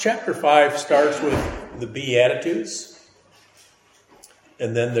Chapter 5 starts with the Beatitudes,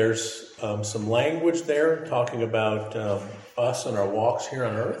 and then there's some language there talking about us and our walks here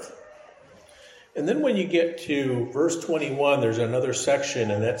on earth. And then when you get to verse 21, there's another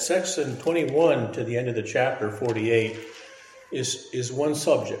section, and that section 21 to the end of the chapter 48 is one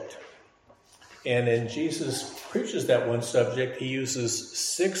subject. And when Jesus preaches that one subject, he uses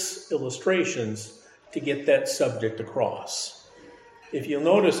 6 illustrations to get that subject across. If you'll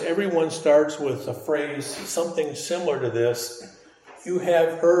notice, everyone starts with a phrase, something similar to this. You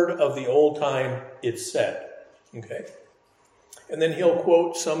have heard of the old time, it's said. Okay? And then he'll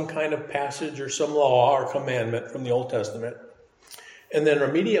quote some kind of passage or some law or commandment from the Old Testament. And then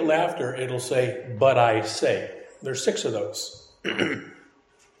immediate after, it'll say, but I say. There's 6 of those.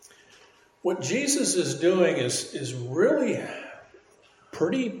 What Jesus is doing is really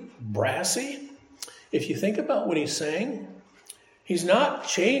pretty brassy. If you think about what he's saying, he's not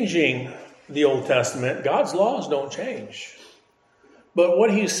changing the Old Testament. God's laws don't change. But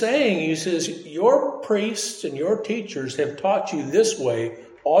what he's saying, he says, your priests and your teachers have taught you this way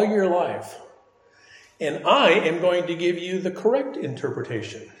all your life. And I am going to give you the correct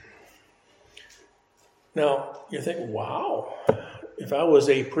interpretation. Now, you're thinking, wow, if I was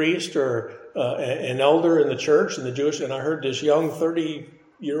a priest or an elder in the church in the Jewish, and I heard this young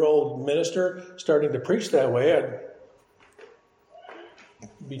 30-year-old minister starting to preach that way, I'd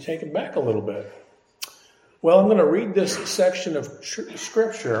be taken back a little bit. Well, I'm going to read this section of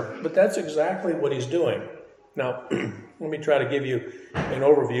Scripture, but that's exactly what he's doing. Now, let me try to give you an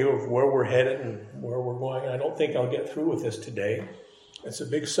overview of where we're headed and where we're going. I don't think I'll get through with this today. It's a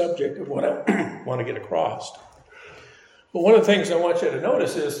big subject of what I want to get across. But one of the things I want you to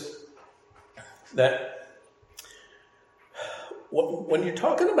notice is that when you're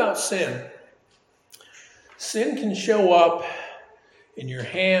talking about sin, sin can show up in your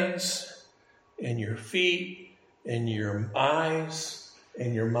hands, in your feet, in your eyes,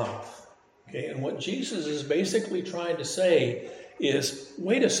 in your mouth. Okay, and what Jesus is basically trying to say is,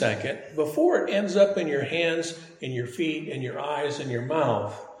 wait a second, before it ends up in your hands, in your feet, in your eyes, in your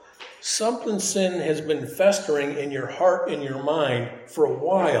mouth, something sin has been festering in your heart and your mind for a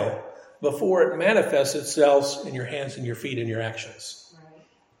while before it manifests itself in your hands and your feet and your actions. Right.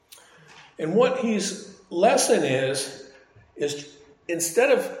 And what his lesson is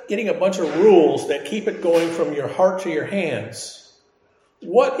instead of getting a bunch of rules that keep it going from your heart to your hands,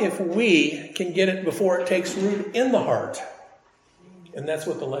 what if we can get it before it takes root in the heart? And that's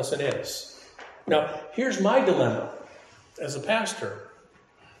what the lesson is. Now, here's my dilemma as a pastor.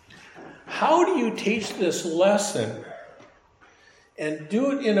 How do you teach this lesson and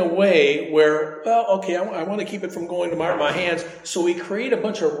do it in a way where, well, okay, I want to keep it from going to my hands, so we create a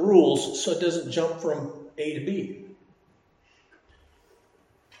bunch of rules so it doesn't jump from A to B?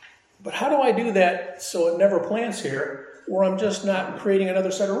 But how do I do that so it never plants here, where I'm just not creating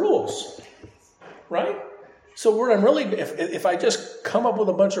another set of rules, right? So where I'm really, if I just come up with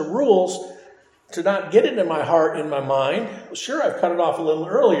a bunch of rules to not get it in my heart, in my mind, well, sure, I've cut it off a little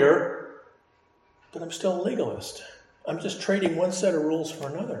earlier, but I'm still a legalist. I'm just trading one set of rules for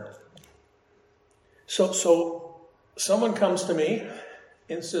another. So someone comes to me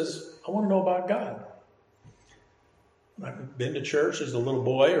and says, I want to know about God. I've been to church as a little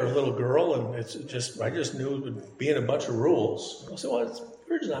boy or a little girl, and I just knew it would be in a bunch of rules. I said,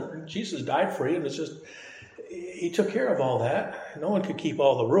 well, Jesus died for you, and he took care of all that. No one could keep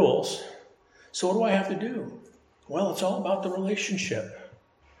all the rules. So what do I have to do? Well, it's all about the relationship.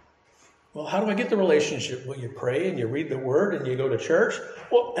 Well, how do I get the relationship? Well, you pray and you read the word and you go to church.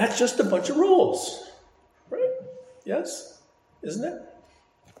 Well, that's just a bunch of rules, right? Yes, isn't it?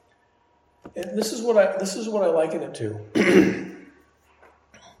 And this is what I liken it to.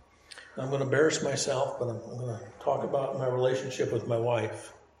 I'm going to embarrass myself, but I'm going to talk about my relationship with my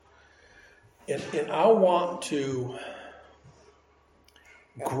wife. And I want to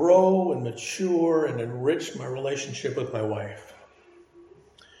grow and mature and enrich my relationship with my wife.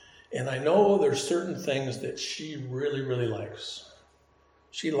 And I know there's certain things that she really, really likes.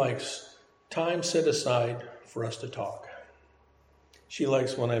 She likes time set aside for us to talk. She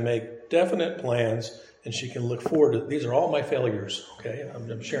likes when I make definite plans and she can look forward to, these are all my failures, okay?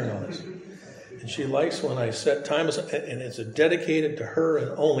 I'm sharing all this. And she likes when I set time aside, and it's dedicated to her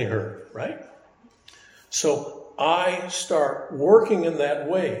and only her, right? So I start working in that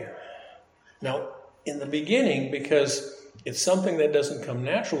way. Now, in the beginning, because it's something that doesn't come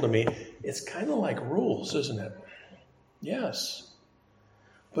natural to me, it's kind of like rules, isn't it? Yes.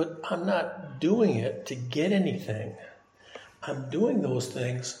 But I'm not doing it to get anything. I'm doing those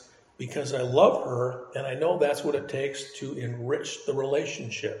things because I love her, and I know that's what it takes to enrich the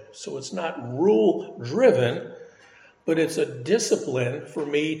relationship. So it's not rule-driven, but it's a discipline for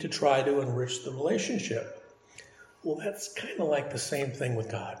me to try to enrich the relationship. Well, that's kind of like the same thing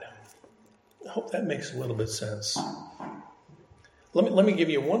with God. I hope that makes a little bit sense. Let me give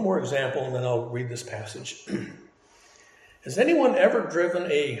you one more example, and then I'll read this passage. Has anyone ever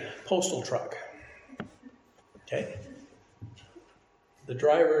driven a postal truck? Okay. The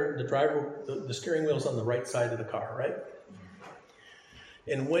steering wheel's on the right side of the car, right?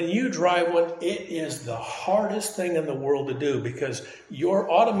 And when you drive one, it is the hardest thing in the world to do because your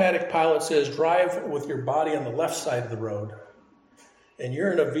automatic pilot says drive with your body on the left side of the road. And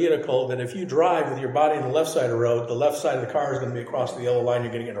you're in a vehicle that if you drive with your body on the left side of the road, the left side of the car is going to be across the yellow line,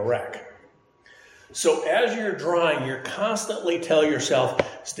 you're going to get in a wreck. So as you're driving, you're constantly tell yourself,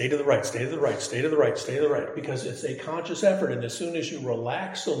 stay to the right, stay to the right, stay to the right, stay to the right, because it's a conscious effort. And as soon as you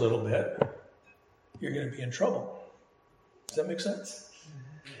relax a little bit, you're going to be in trouble. Does that make sense?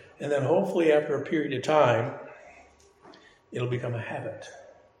 And then hopefully after a period of time, it'll become a habit.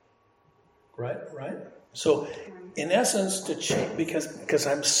 Right? So in essence, to change, because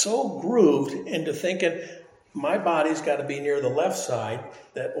I'm so grooved into thinking my body's got to be near the left side.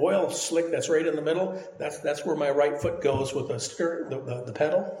 That oil slick that's right in the middle, that's where my right foot goes with the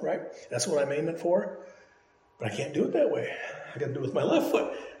pedal, right? That's what I'm aiming for. But I can't do it that way. I got to do it with my left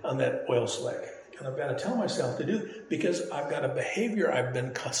foot on that oil slick. And I've got to tell myself to do because I've got a behavior I've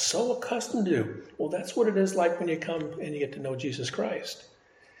been so accustomed to. Well, that's what it is like when you come and you get to know Jesus Christ.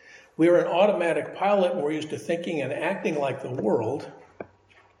 We are an automatic pilot and we're used to thinking and acting like the world.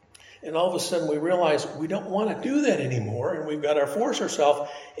 And all of a sudden we realize we don't want to do that anymore. And we've got to force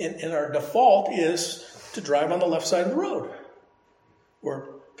ourselves. And our default is to drive on the left side of the road.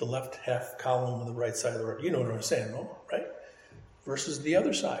 Or the left half column on the right side of the road. You know what I'm saying, no? Right? Versus the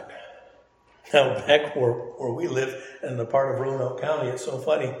other side. Now, back where we live in the part of Roanoke County, it's so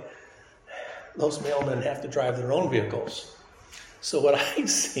funny. Those mailmen have to drive their own vehicles. So what I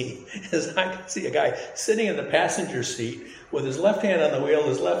see is I can see a guy sitting in the passenger seat with his left hand on the wheel,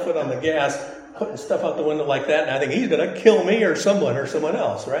 his left foot on the gas, putting stuff out the window like that, and I think he's going to kill me or someone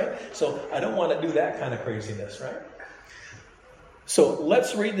else, right? So I don't want to do that kind of craziness, right? So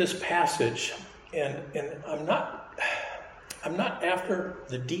let's read this passage, and I'm not after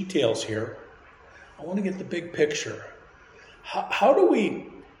the details here. I want to get the big picture. How do we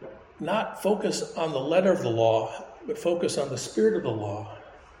not focus on the letter of the law, but focus on the spirit of the law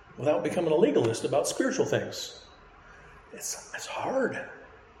without becoming a legalist about spiritual things? It's hard.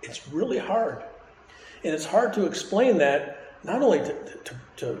 It's really hard. And it's hard to explain that not only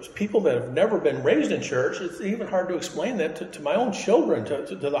to people that have never been raised in church, it's even hard to explain that to my own children,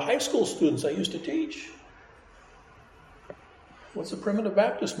 to the high school students I used to teach. What's a primitive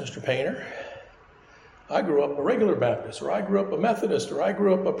Baptist, Mr. Painter? I grew up a regular Baptist, or I grew up a Methodist, or I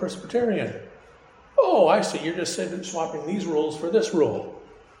grew up a Presbyterian. Oh, I see. You're just swapping these rules for this rule.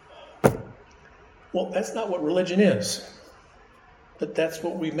 Well, that's not what religion is. But that's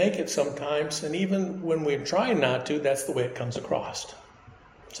what we make it sometimes. And even when we're trying not to, that's the way it comes across.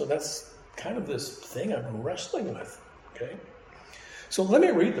 So that's kind of this thing I've been wrestling with. Okay? So let me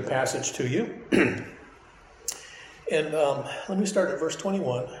read the passage to you. And let me start at verse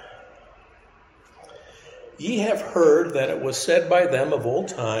 21. Ye have heard that it was said by them of old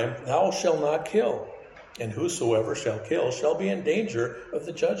time, thou shalt not kill, and whosoever shall kill shall be in danger of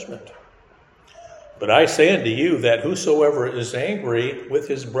the judgment. But I say unto you that whosoever is angry with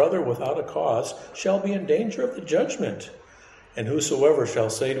his brother without a cause shall be in danger of the judgment. And whosoever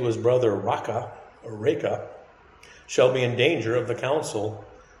shall say to his brother Raka, or Reka, shall be in danger of the council.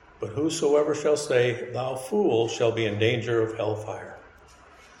 But whosoever shall say, thou fool, shall be in danger of hellfire.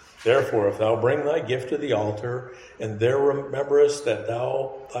 Therefore, if thou bring thy gift to the altar, and there rememberest that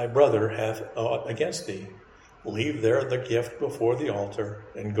thy brother hath aught against thee, leave there the gift before the altar,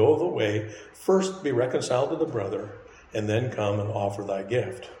 and go the way, first be reconciled to the brother, and then come and offer thy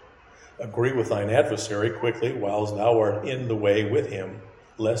gift. Agree with thine adversary quickly, whiles thou art in the way with him,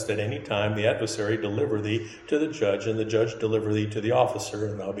 lest at any time the adversary deliver thee to the judge, and the judge deliver thee to the officer,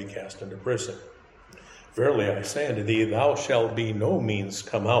 and thou be cast into prison. Verily I say unto thee, thou shalt be no means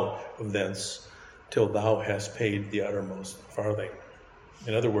come out of thence till thou hast paid the uttermost farthing.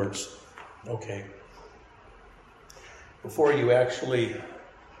 In other words, okay, before you actually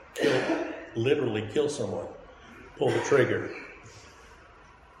literally kill someone, pull the trigger.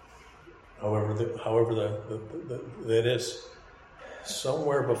 However, that is,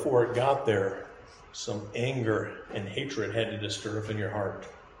 somewhere before it got there, some anger and hatred had to stir up in your heart.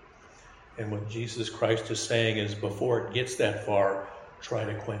 And what Jesus Christ is saying is before it gets that far, try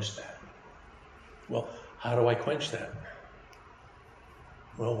to quench that. Well, how do I quench that?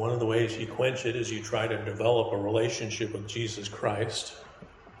 Well, one of the ways you quench it is you try to develop a relationship with Jesus Christ.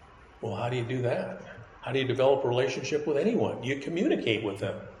 Well, how do you do that? How do you develop a relationship with anyone? You communicate with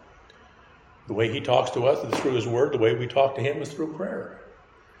them. The way he talks to us is through his word. The way we talk to him is through prayer.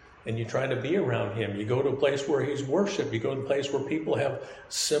 And you try to be around him. You go to a place where he's worshiped. You go to a place where people have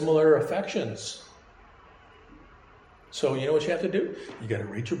similar affections. So you know what you have to do? You got to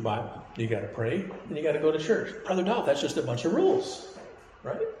read your Bible. You got to pray. And you got to go to church. Brother Dolph, that's just a bunch of rules.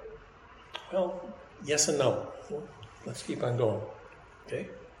 Right? Well, yes and no. Well, let's keep on going. Okay?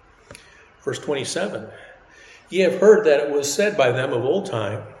 Verse 27. Ye have heard that it was said by them of old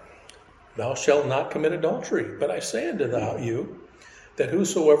time, Thou shalt not commit adultery. But I say unto you, that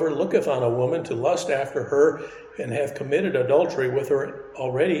whosoever looketh on a woman to lust after her, and hath committed adultery with her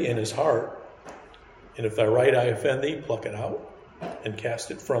already in his heart, and if thy right eye offend thee, pluck it out, and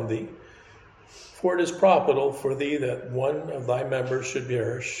cast it from thee. For it is profitable for thee that one of thy members should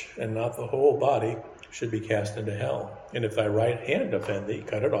perish, and not the whole body should be cast into hell. And if thy right hand offend thee,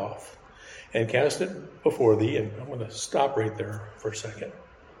 cut it off, and cast it before thee. And I'm going to stop right there for a second.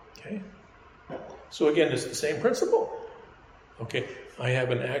 Okay? So again, it's the same principle. Okay, I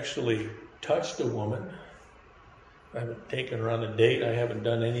haven't actually touched a woman. I haven't taken her on a date. I haven't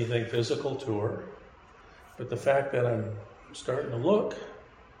done anything physical to her. But the fact that I'm starting to look,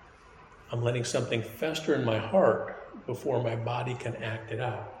 I'm letting something fester in my heart before my body can act it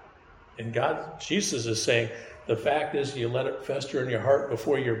out. And Jesus is saying, the fact is you let it fester in your heart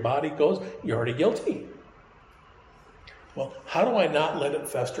before your body goes, you're already guilty. Well, how do I not let it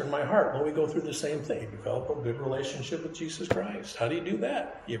fester in my heart? Well, we go through the same thing. You develop a good relationship with Jesus Christ. How do you do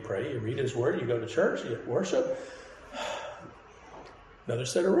that? You pray, you read his word, you go to church, you worship. Another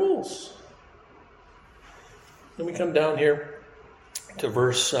set of rules. Then we come down here to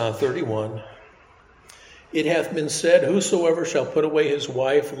verse 31. It hath been said, Whosoever shall put away his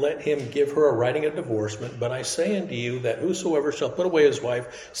wife, let him give her a writing of divorcement. But I say unto you that whosoever shall put away his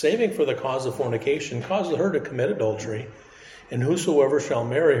wife, saving for the cause of fornication, causeth her to commit adultery. And whosoever shall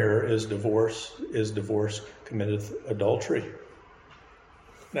marry her is divorced, committeth adultery.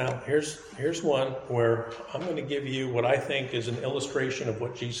 Now, here's one where I'm going to give you what I think is an illustration of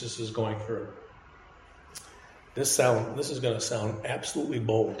what Jesus is going through. This is going to sound absolutely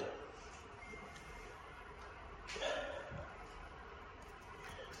bold.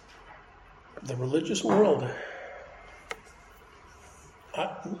 The religious world,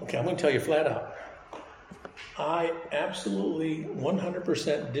 I'm going to tell you flat out. I absolutely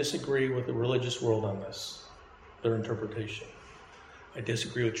 100% disagree with the religious world on this, their interpretation. I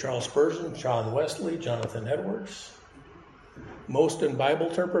disagree with Charles Spurgeon, John Wesley, Jonathan Edwards, most in Bible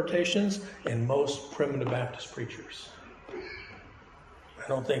interpretations, and most primitive Baptist preachers. I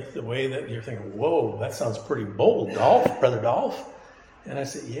don't think the way that you're thinking, whoa, that sounds pretty bold, Brother Dolph. And I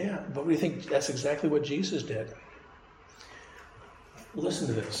said, yeah, but we think that's exactly what Jesus did. Listen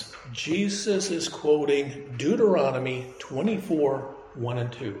to this. Jesus is quoting Deuteronomy 24, 1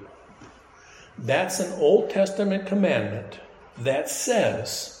 and 2. That's an Old Testament commandment that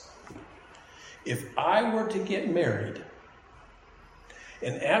says, if I were to get married,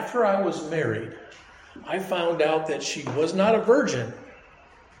 and after I was married, I found out that she was not a virgin,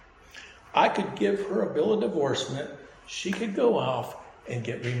 I could give her a bill of divorcement, she could go off and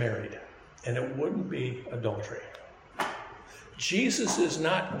get remarried, and it wouldn't be adultery. Jesus is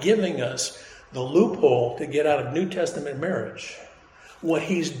not giving us the loophole to get out of New Testament marriage. What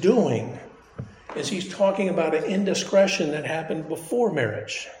he's doing is he's talking about an indiscretion that happened before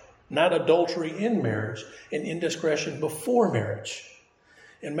marriage, not adultery in marriage, an indiscretion before marriage.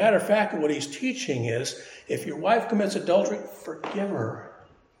 And matter of fact, what he's teaching is, if your wife commits adultery, forgive her.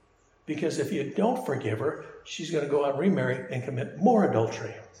 Because if you don't forgive her, she's going to go out and remarry and commit more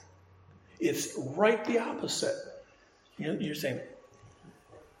adultery. It's right the opposite. You're saying,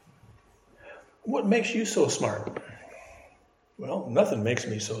 what makes you so smart? Well, nothing makes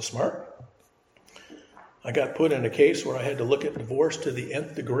me so smart. I got put in a case where I had to look at divorce to the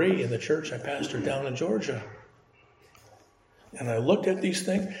nth degree in the church I pastored down in Georgia. And I looked at these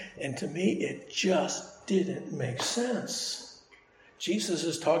things, and to me, it just didn't make sense. Jesus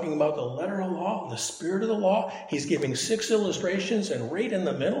is talking about the letter of the law, the spirit of the law. He's giving 6 illustrations, and right in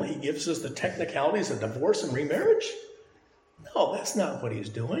the middle, he gives us the technicalities of divorce and remarriage. No, that's not what he's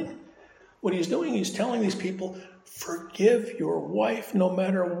doing. What he's doing, he's telling these people, forgive your wife no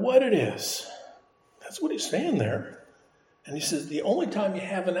matter what it is. That's what he's saying there. And he says the only time you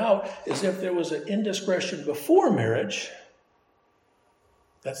have an out is if there was an indiscretion before marriage.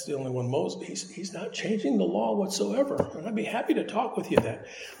 That's the only one Moses. He's not changing the law whatsoever. And I'd be happy to talk with you that.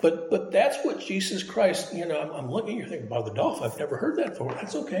 But that's what Jesus Christ, I'm looking, you're thinking, wow, the Dolph, I've never heard that before.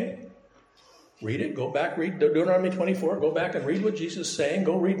 That's okay. Read it. Go back, read Deuteronomy 24. Go back and read what Jesus is saying.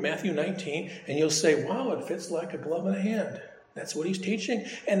 Go read Matthew 19. And you'll say, wow, it fits like a glove in a hand. That's what he's teaching.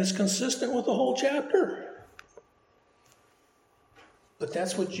 And it's consistent with the whole chapter. But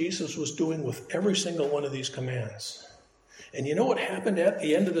that's what Jesus was doing with every single one of these commands. And you know what happened at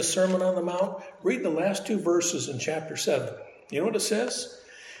the end of the Sermon on the Mount? Read the last 2 verses in chapter 7. You know what it says?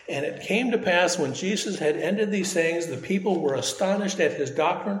 And it came to pass when Jesus had ended these sayings, the people were astonished at his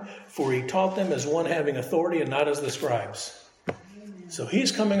doctrine, for he taught them as one having authority and not as the scribes. So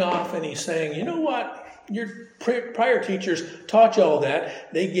he's coming off and he's saying, you know what? Your prior teachers taught you all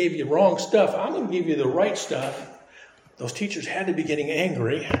that. They gave you wrong stuff. I'm going to give you the right stuff. Those teachers had to be getting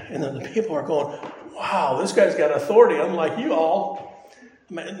angry. And then the people are going, wow, this guy's got authority unlike you all.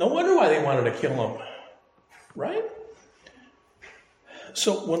 No wonder why they wanted to kill him. Right?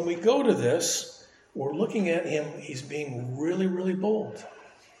 So when we go to this, we're looking at him. He's being really, really bold.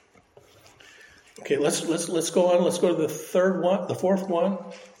 Okay, let's go on. Let's go to the fourth one,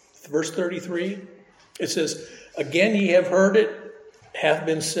 verse 33. It says, again ye have heard it hath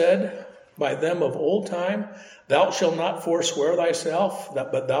been said by them of old time, thou shalt not forswear thyself,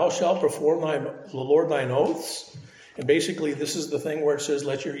 but thou shalt perform the Lord thine oaths. And basically, this is the thing where it says,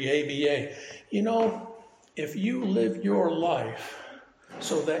 let your yea be yea. If you live your life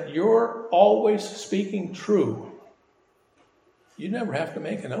so that you're always speaking true, you never have to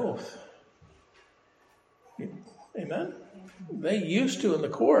make an oath. Amen? They used to in the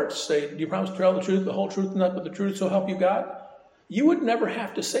courts say, do you promise to tell the truth, the whole truth, and nothing but the truth, so help you God? You would never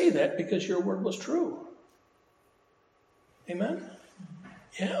have to say that because your word was true. Amen?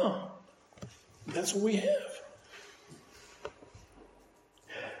 Yeah. That's what we have.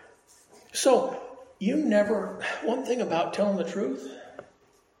 So, one thing about telling the truth,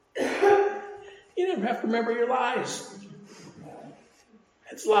 you never have to remember your lies.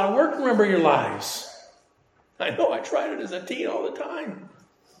 It's a lot of work to remember your lies. I know I tried it as a teen all the time.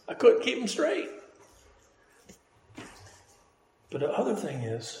 I couldn't keep them straight. But the other thing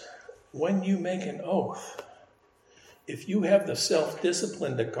is, when you make an oath, if you have the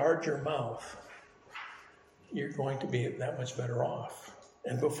self-discipline to guard your mouth, you're going to be that much better off.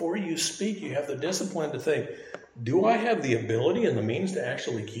 And before you speak, you have the discipline to think, do I have the ability and the means to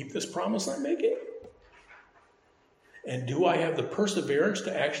actually keep this promise I'm making? And do I have the perseverance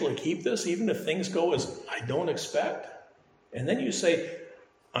to actually keep this, even if things go as I don't expect? And then you say,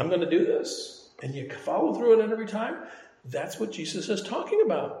 I'm going to do this. And you follow through it every time. That's what Jesus is talking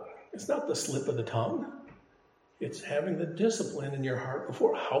about. It's not the slip of the tongue. It's having the discipline in your heart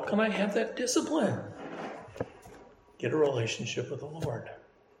before. How can I have that discipline? Get a relationship with the Lord.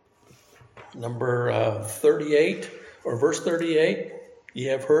 Number 38, or verse 38, ye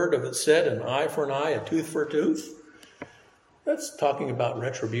have heard of it said, an eye for an eye, a tooth for a tooth. That's talking about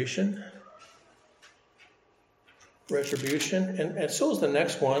retribution. Retribution. And so is the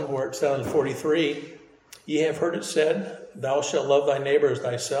next one, where it's down in 43. Ye have heard it said, thou shalt love thy neighbor as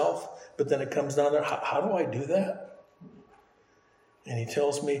thyself. But then it comes down there, how do I do that? And he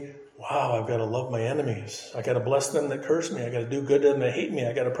tells me, wow, I've got to love my enemies. I got to bless them that curse me. I got to do good to them that hate me.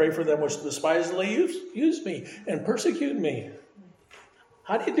 I got to pray for them which despisefully use me and persecute me.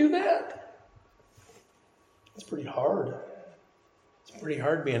 How do you do that? It's pretty hard. It's pretty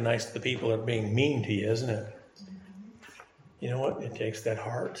hard being nice to the people that are being mean to you, isn't it? You know what? It takes that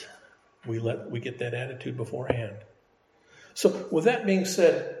heart. We get that attitude beforehand. So with that being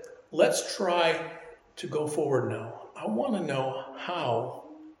said, let's try to go forward now. I want to know how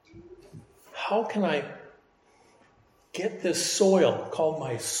can I get this soil called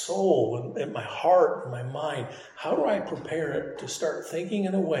my soul and my heart and my mind? How do I prepare it to start thinking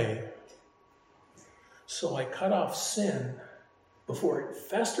in a way so I cut off sin before it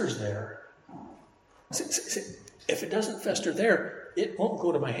festers there? If it doesn't fester there, it won't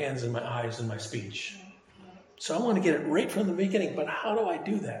go to my hands and my eyes and my speech. So I want to get it right from the beginning, but how do I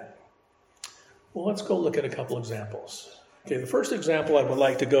do that? Well, let's go look at a couple examples. Okay, the first example I would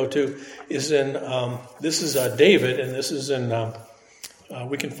like to go to is in, this is David, and this is in,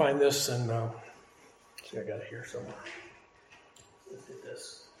 we can find this in, see, I got it here somewhere. Let's get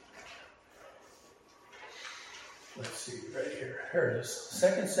this. Let's see, right here. Here it is,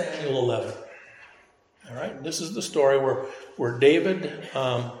 2 Samuel 11. All right, this is the story where David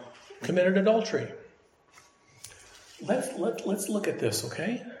committed adultery. Let's look at this,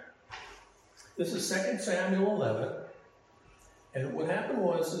 okay? This is 2 Samuel 11. And what happened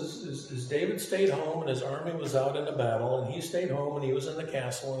was is David stayed home and his army was out in the battle, and he stayed home and he was in the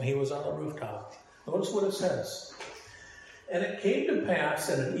castle and he was on the rooftop. Notice what it says. And it came to pass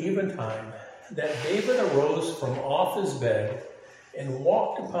at an eventide that David arose from off his bed and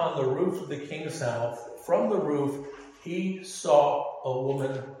walked upon the roof of the king's house. From the roof he saw a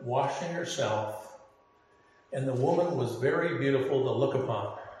woman washing herself, and the woman was very beautiful to look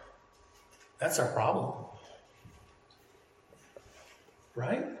upon. That's our problem.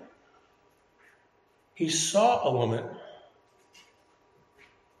 Right? He saw a woman.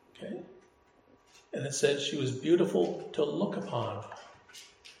 Okay? And it said she was beautiful to look upon.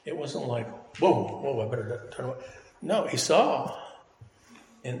 It wasn't like, whoa, I better turn away. No, he saw.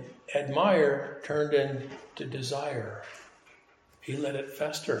 And admire turned into desire. He let it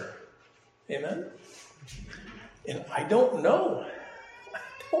fester. Amen? And I don't know.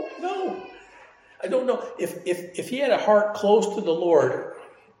 I don't know. If he had a heart close to the Lord,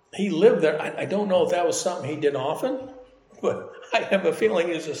 he lived there. I don't know if that was something he did often, but I have a feeling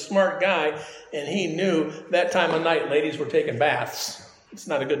he's a smart guy, and he knew that time of night ladies were taking baths. It's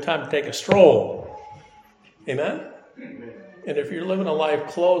not a good time to take a stroll. Amen? And if you're living a life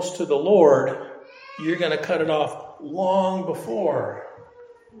close to the Lord, you're going to cut it off long before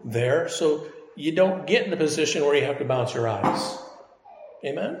there, so you don't get in the position where you have to bounce your eyes.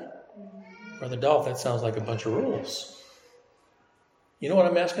 Amen? Brother Dolph, that sounds like a bunch of rules. You know what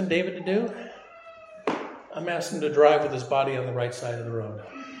I'm asking David to do? I'm asking him to drive with his body on the right side of the road.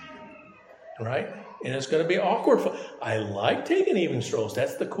 Right? And it's going to be awkward. I like taking evening strolls.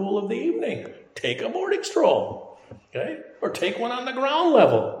 That's the cool of the evening. Take a morning stroll. Okay? Or take one on the ground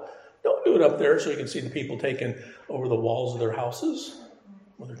level. Don't do it up there so you can see the people taking over the walls of their houses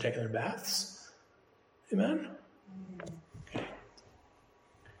when they're taking their baths. Amen? Okay.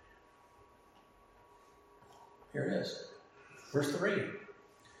 Here it is. Verse 3.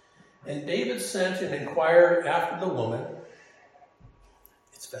 And David sent and inquired after the woman.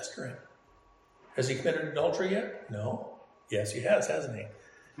 It's festering. Has he committed adultery yet? No. Yes, he has, hasn't he?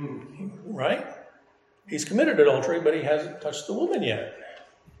 Right? He's committed adultery, but he hasn't touched the woman yet.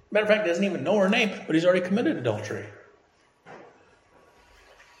 Matter of fact, he doesn't even know her name, but he's already committed adultery.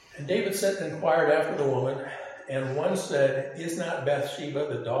 And David sent and inquired after the woman, and one said, Is not Bathsheba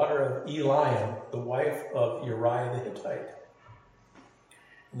the daughter of Eliam, the wife of Uriah the Hittite?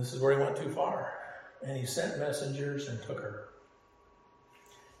 And this is where he went too far. And he sent messengers and took her.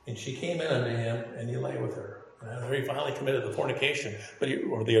 And she came in unto him, and he lay with her. And there he finally committed the fornication,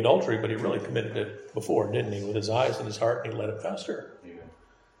 or the adultery, but he really committed it before, didn't he? With his eyes and his heart, and he let it fester. Amen.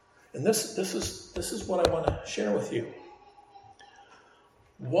 And this is what I want to share with you.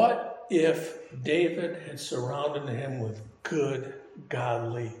 What if David had surrounded him with good,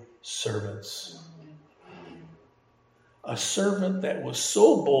 godly servants? A servant that was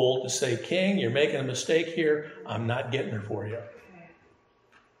so bold to say, King, you're making a mistake here. I'm not getting her for you.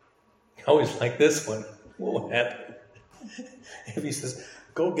 I always like this one. What would happen if he says,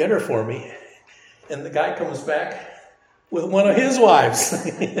 go get her for me, and the guy comes back with one of his wives?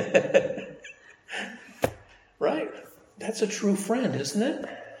 Right? That's a true friend, isn't it?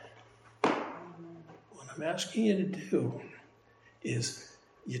 What I'm asking you to do is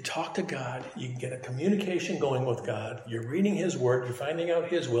you talk to God, you get a communication going with God, you're reading His Word, you're finding out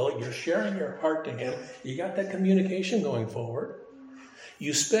His will, you're sharing your heart to Him, you got that communication going forward.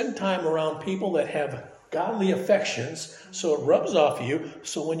 You spend time around people that have godly affections, so it rubs off you,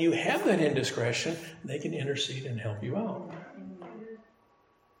 so when you have that indiscretion, they can intercede and help you out.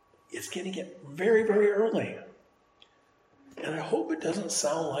 It's getting it very, very early. And I hope it doesn't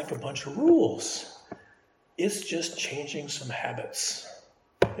sound like a bunch of rules. It's just changing some habits.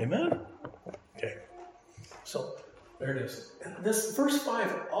 Amen? Okay. So, there it is. And this verse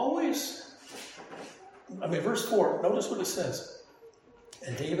 5 verse 4, notice what it says.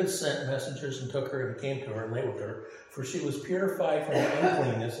 And David sent messengers and took her and came to her and lay with her, for she was purified from her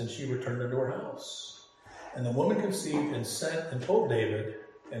uncleanness, and she returned into her house. And the woman conceived and sent and told David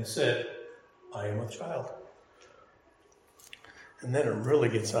and said, I am with child. And then it really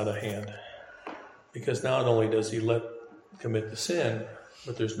gets out of hand, because not only does he commit the sin,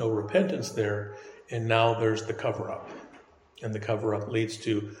 but there's no repentance there, and now there's the cover-up. And the cover-up leads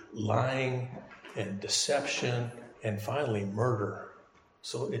to lying and deception and finally murder.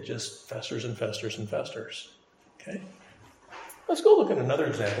 So it just festers and festers and festers. Okay? Let's go look at another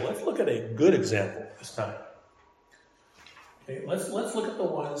example. Let's look at a good example this time. Okay, let's look at the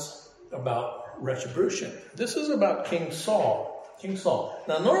ones about retribution. This is about King Saul. King Saul.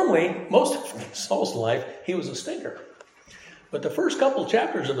 Now, normally, most of Saul's life, he was a stinker. But the first couple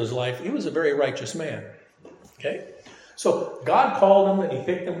chapters of his life, he was a very righteous man. Okay? So God called him and he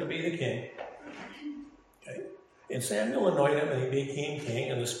picked him to be the king. Okay? And Samuel anointed him and he became king.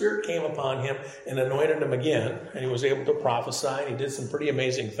 And the Spirit came upon him and anointed him again. And he was able to prophesy. And he did some pretty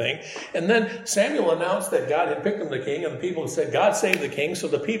amazing things. And then Samuel announced that God had picked him the king. And the people said, God saved the king. So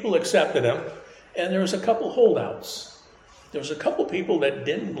the people accepted him. And there was a couple holdouts. There was a couple people that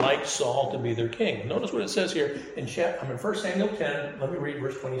didn't like Saul to be their king. Notice what it says here in 1 Samuel 10. Let me read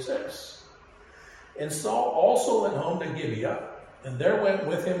verse 26. And Saul also went home to Gibeah, and there went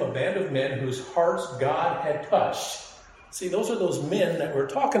with him a band of men whose hearts God had touched. See, those are those men that we're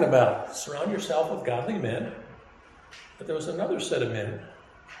talking about. Surround yourself with godly men. But there was another set of men.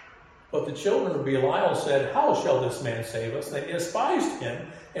 But the children of Belial said, how shall this man save us? And they despised him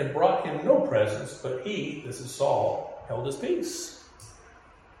and brought him no presents, but he, this is Saul, held his peace.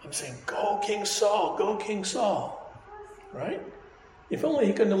 I'm saying, go King Saul, go King Saul. Right? If only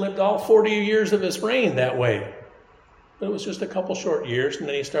he couldn't have lived all 40 years of his reign that way. But it was just a couple short years, and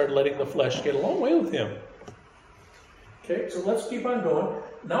then he started letting the flesh get a long way with him. Okay, so let's keep on going.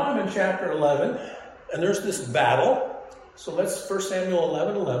 Now I'm in chapter 11, and there's this battle. So let's 1 Samuel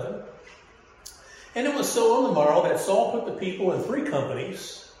 11:11. And it was so on the morrow that Saul put the people in 3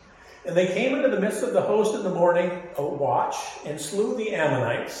 companies, and they came into the midst of the host in the morning a watch, and slew the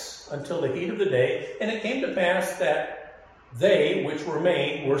Ammonites until the heat of the day. And it came to pass that they which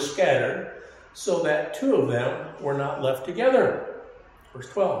remained were scattered, so that 2 of them were not left together. Verse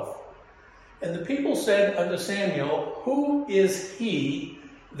 12. And the people said unto Samuel, who is he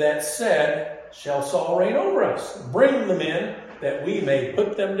that said, shall Saul reign over us? Bring them in, that we may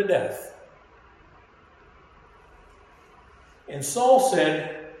put them to death. And Saul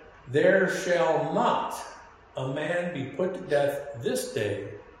said, there shall not a man be put to death this day,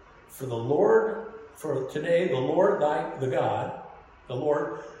 for today the Lord the God, the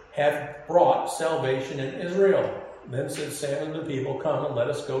Lord, hath brought salvation in Israel. Then said Samuel to the people, come and let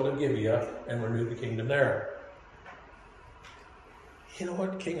us go to Gibeah and renew the kingdom there. You know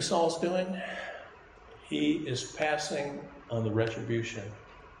what King Saul's doing? He is passing on the retribution.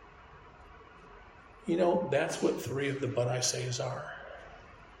 You know, that's what 3 of the but I says are.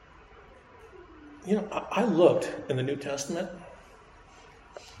 You know, I looked in the New Testament.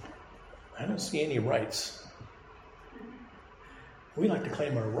 I don't see any rights. We like to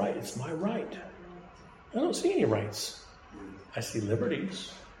claim our right. It's my right. I don't see any rights. I see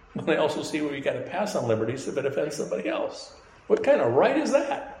liberties. But I also see where you got to pass on liberties if it offends somebody else. What kind of right is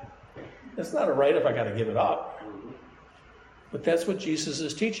that? It's not a right if I got to give it up. But that's what Jesus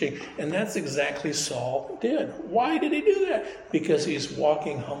is teaching. And that's exactly Saul did. Why did he do that? Because he's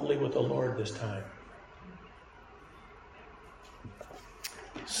walking humbly with the Lord this time.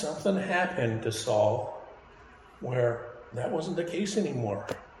 Something happened to Saul where that wasn't the case anymore.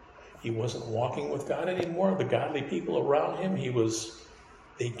 He wasn't walking with God anymore. The godly people around him,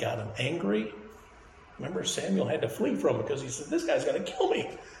 they got him angry. Remember, Samuel had to flee from him because he said, this guy's going to kill me.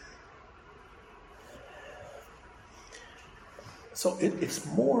 So it's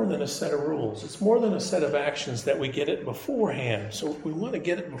more than a set of rules. It's more than a set of actions that we get it beforehand. So we want to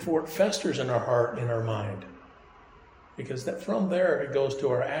get it before it festers in our heart, in our mind. Because from there it goes to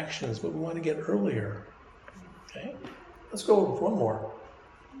our actions, but we want to get earlier. Okay? Let's go with one more.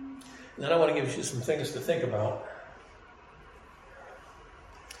 And then I want to give you some things to think about.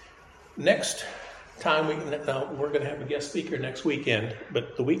 Next time, we're going to have a guest speaker next weekend,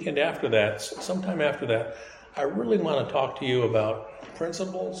 but the weekend after that, sometime after that, I really want to talk to you about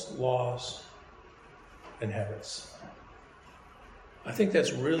principles, laws, and habits. I think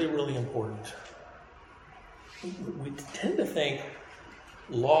that's really, really important. We tend to think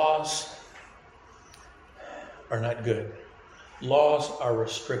laws are not good. Laws are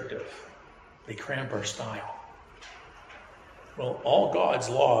restrictive. They cramp our style. Well, all God's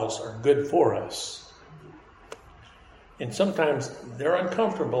laws are good for us. And sometimes they're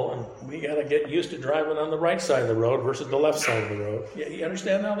uncomfortable, and we got to get used to driving on the right side of the road versus the left side of the road. You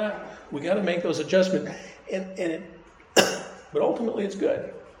understand how that? We got to make those adjustments. But ultimately, it's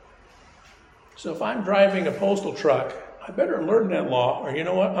good. So if I'm driving a postal truck, I better learn that law, or you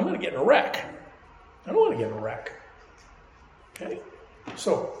know what? I'm going to get in a wreck. I don't want to get in a wreck. Okay?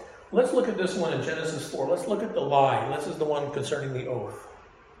 So let's look at this one in Genesis 4. Let's look at the lie. This is the one concerning the oath.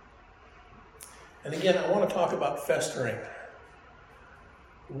 And again, I want to talk about festering.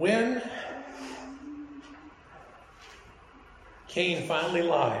 When Cain finally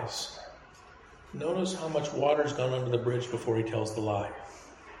lies, notice how much water's gone under the bridge before he tells the lie.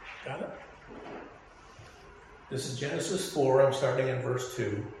 Got it? This is Genesis 4. I'm starting in verse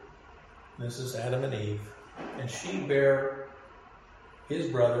 2. This is Adam and Eve. And she bare his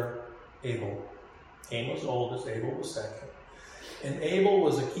brother Abel Cain was oldest, Abel was second. And Abel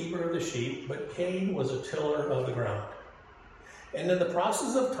was a keeper of the sheep, but Cain was a tiller of the ground. And in the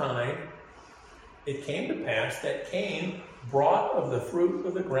process of time, it came to pass that Cain brought of the fruit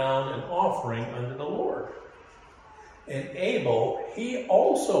of the ground an offering unto the Lord. And Abel, he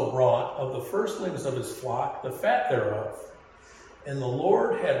also brought of the firstlings of his flock the fat thereof. And the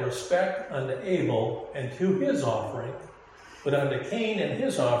Lord had respect unto Abel and to his offering, but unto Cain and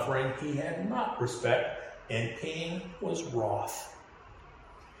his offering he had not respect, and Cain was wroth.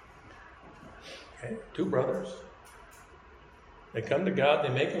 Okay, two brothers. They come to God, they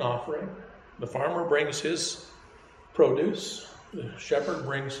make an offering. The farmer brings his produce. The shepherd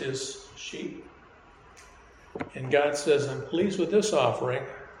brings his sheep. And God says, I'm pleased with this offering,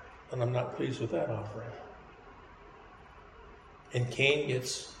 and I'm not pleased with that offering. And Cain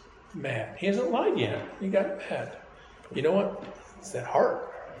gets mad. He hasn't lied yet. He got mad. You know what? It's that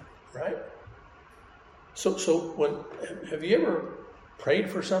heart, right? So have you ever prayed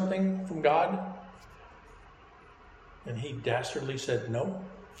for something from God and he dastardly said no?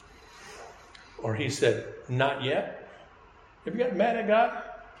 Or he said, not yet? Have you gotten mad at God?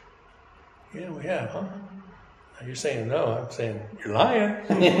 Yeah, we have, huh? Now you're saying no. I'm saying, you're lying.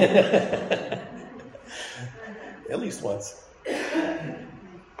 At least once.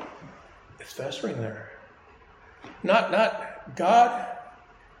 It's festering there. Not God.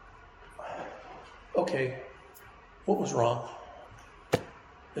 Okay, what was wrong?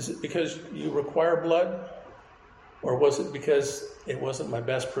 Is it because you require blood? Or was it because it wasn't my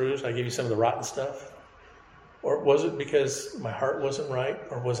best produce? I gave you some of the rotten stuff? Or was it because my heart wasn't right?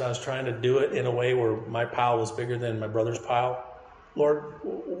 Or was I was trying to do it in a way where my pile was bigger than my brother's pile? Lord,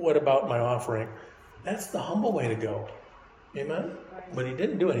 what about my offering? That's the humble way to go. Amen? But he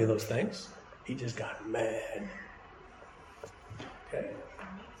didn't do any of those things. He just got mad. Okay?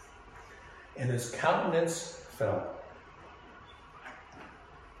 And his countenance fell.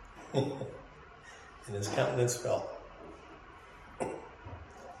 And his countenance fell.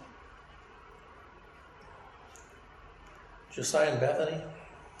 Josiah and Bethany,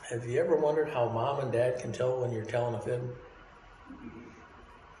 have you ever wondered how mom and dad can tell when you're telling a fib?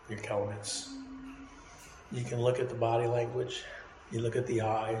 Your countenance. You can look at the body language. You look at the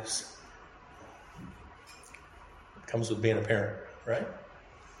eyes. It comes with being a parent, right?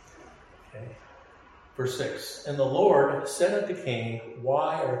 Okay. Verse 6, and the Lord said unto Cain,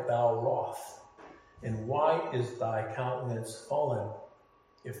 why art thou wroth? And why is thy countenance fallen?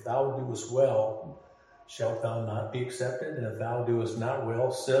 If thou doest well, shalt thou not be accepted? And if thou doest not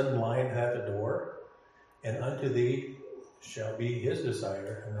well, sin lying at the door, and unto thee shall be his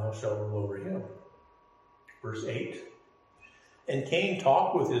desire, and thou shalt rule over him. Verse 8, and Cain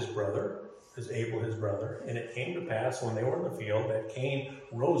talked with his brother, as Abel his brother, and it came to pass when they were in the field that Cain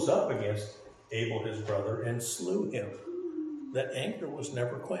rose up against Abel his brother and slew him. That anger was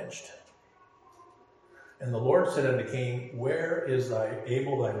never quenched. And the Lord said unto Cain, where is thy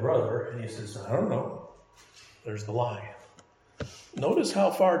Abel thy brother? And he says, I don't know. There's the lie. Notice how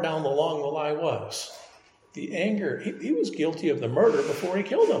far down along the lie was. The anger, he was guilty of the murder before he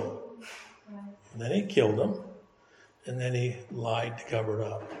killed him. And then he killed him. And then he lied to cover it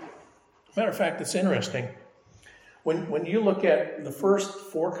up. Matter of fact, it's interesting. When you look at the first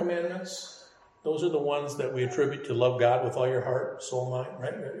 4 commandments, those are the ones that we attribute to love God with all your heart, soul, mind,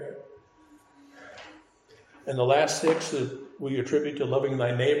 right? And the last 6 is we attribute to loving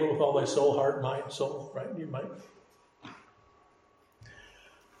thy neighbor with all thy soul, heart, mind, soul, right? Your mind.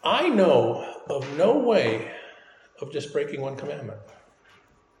 I know of no way of just breaking one commandment.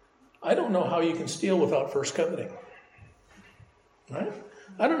 I don't know how you can steal without first coveting. Right?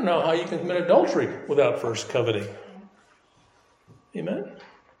 I don't know how you can commit adultery without first coveting. Amen?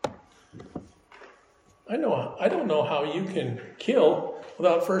 I don't know how you can kill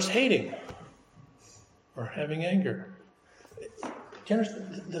without first hating or having anger.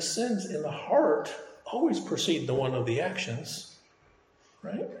 The sins in the heart always precede the one of the actions,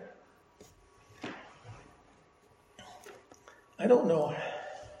 right? I don't know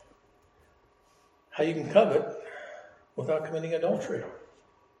how you can covet without committing adultery.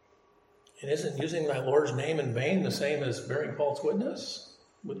 And isn't using thy Lord's name in vain the same as bearing false witness?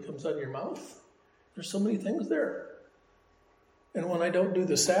 What comes out of your mouth? There's so many things there. And when I don't do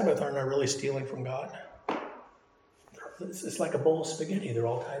the Sabbath, aren't I really stealing from God? It's like a bowl of spaghetti. They're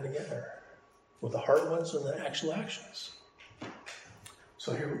all tied together with the hard ones and the actual actions.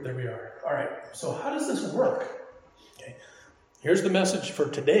 So there we are. All right. So how does this work? Okay. Here's the message for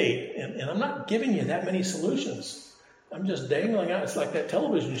today. And I'm not giving you that many solutions. I'm just dangling out. It's like that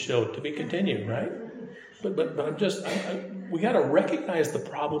television show, to be continued, right? But we got to recognize the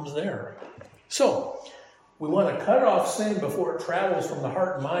problems there. So, we want to cut off sin before it travels from the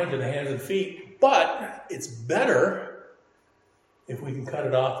heart and mind to the hands and feet, but it's better if we can cut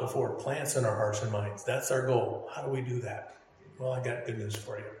it off before it plants in our hearts and minds. That's our goal. How do we do that? Well, I got good news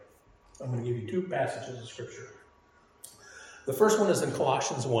for you. I'm going to give you 2 passages of Scripture. The first one is in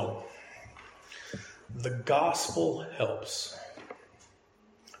Colossians 1. The gospel helps.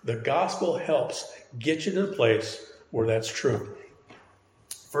 The gospel helps get you to the place where that's true.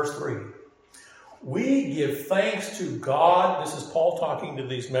 Verse 3. We give thanks to God. This is Paul talking to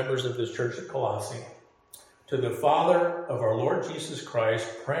these members of this church at Colossae. To the Father of our Lord Jesus Christ,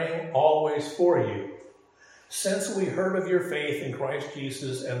 praying always for you, since we heard of your faith in Christ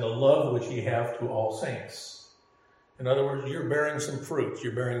Jesus and the love which ye have to all saints. In other words, you're bearing some fruit.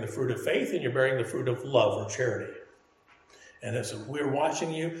 You're bearing the fruit of faith and you're bearing the fruit of love or charity. And as we're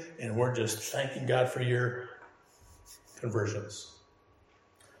watching you and we're just thanking God for your conversions.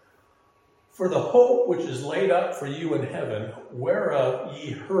 For the hope which is laid up for you in heaven, whereof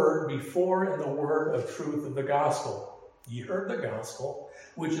ye heard before in the word of truth of the gospel. Ye heard the gospel,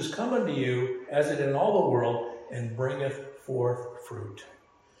 which is come unto you, as it in all the world, and bringeth forth fruit.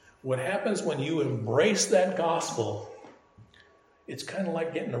 What happens when you embrace that gospel, it's kind of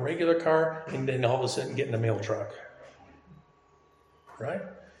like getting a regular car and then all of a sudden getting a mail truck. Right?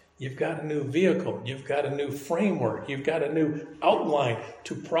 You've got a new vehicle. You've got a new framework. You've got a new outline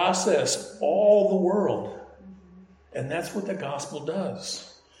to process all the world. And that's what the gospel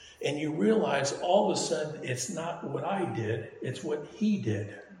does. And you realize all of a sudden it's not what I did, it's what he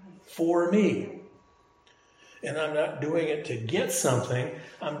did for me. And I'm not doing it to get something.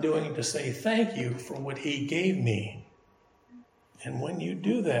 I'm doing it to say thank you for what he gave me. And when you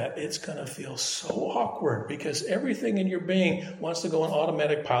do that, it's going to feel so awkward because everything in your being wants to go on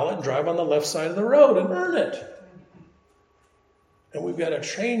automatic pilot and drive on the left side of the road and earn it. And we've got to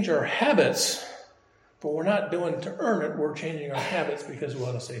change our habits, but we're not doing it to earn it. We're changing our habits because we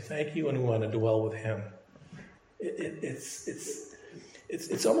want to say thank you and we want to dwell with him. It's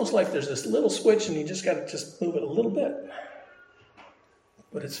almost like there's this little switch and you just got to just move it a little bit.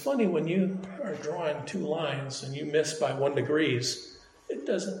 But it's funny when you are drawing 2 lines and you miss by 1 degree, it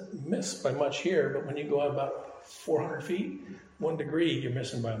doesn't miss by much here, but when you go out about 400 feet, 1 degree, you're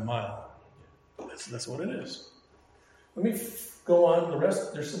missing by a mile. That's what it is. Let me go on. The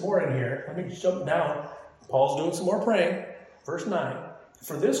rest, there's some more in here. Let me jump down. Paul's doing some more praying. Verse 9.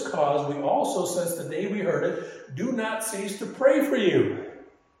 For this cause we also, since the day we heard it, do not cease to pray for you.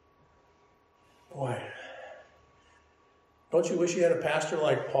 Boy. Don't you wish you had a pastor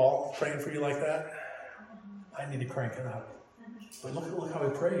like Paul praying for you like that? I need to crank it up. But look how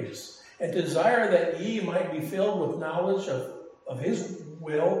he prays. And desire that ye might be filled with knowledge of his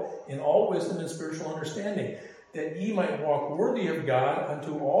will in all wisdom and spiritual understanding, that ye might walk worthy of God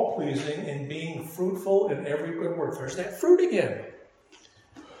unto all pleasing and being fruitful in every good work. There's that fruit again.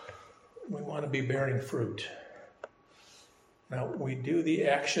 We want to be bearing fruit. Now, we do the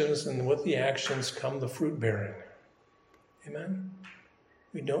actions, and with the actions come the fruit bearing. Amen?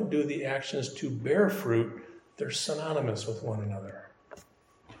 We don't do the actions to bear fruit. They're synonymous with one another.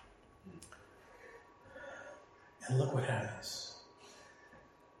 And look what happens.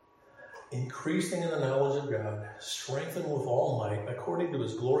 Increasing in the knowledge of God, strengthened with all might, according to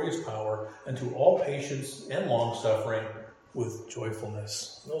his glorious power, unto all patience and long-suffering with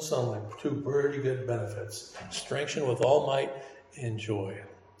joyfulness. Those sound like 2 pretty good benefits. Strengthened with all might and joy.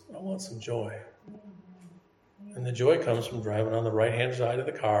 I want some joy. And the joy comes from driving on the right-hand side of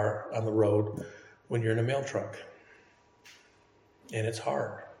the car on the road when you're in a mail truck. And it's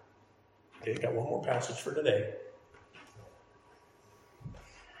hard. Okay, got one more passage for today.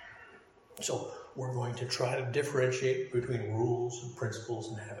 So we're going to try to differentiate between rules and principles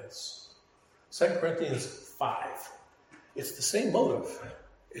and habits. 2 Corinthians 5. It's the same motive.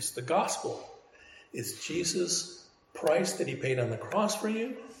 It's the gospel. It's Jesus' price that he paid on the cross for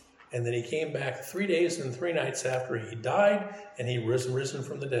you. And then he came back 3 days and 3 nights after he died, and he risen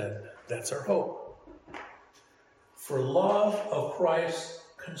from the dead. That's our hope. For love of Christ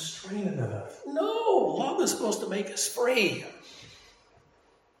constraineth us. No, love is supposed to make us free.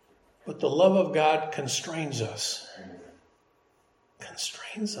 But the love of God constrains us.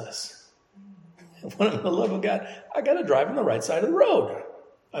 Constrains us. When I'm in the love of God, I got to drive on the right side of the road.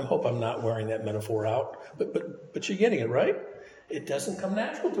 I hope I'm not wearing that metaphor out. But you're getting it, right? It doesn't come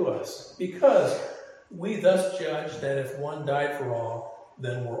natural to us because we thus judge that if one died for all,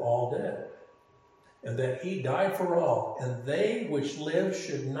 then we're all dead. And that he died for all, and they which live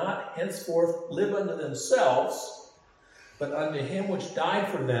should not henceforth live unto themselves, but unto him which died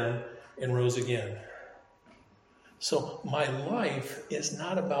for them and rose again. So my life is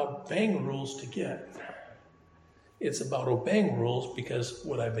not about obeying rules to get. It's about obeying rules because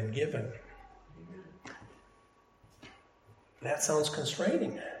what I've been given. That sounds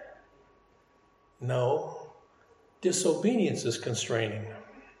constraining. No, disobedience is constraining.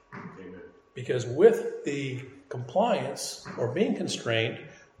 Because with the compliance or being constrained,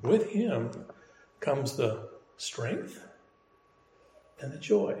 with Him comes the strength and the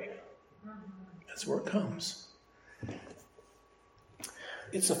joy. That's where it comes.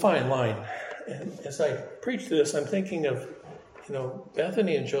 It's a fine line. And as I preach this, I'm thinking of,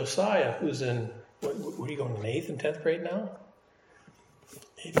 Bethany and Josiah, who's in, what are you going, in 8th and 10th grade now?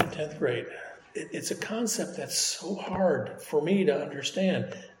 8th and 10th grade. It's a concept that's so hard for me to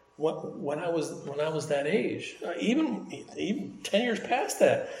understand. When I was that age, even 10 years past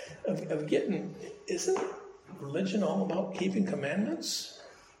that, of getting, isn't religion all about keeping commandments?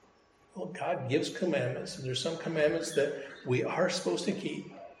 Well, God gives commandments, and there's some commandments that we are supposed to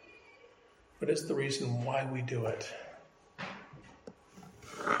keep, but it's the reason why we do it.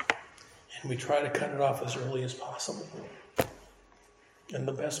 And we try to cut it off as early as possible. And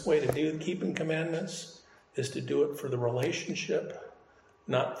the best way to do keeping commandments is to do it for the relationship,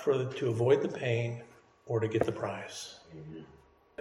 not to avoid the pain or to get the prize.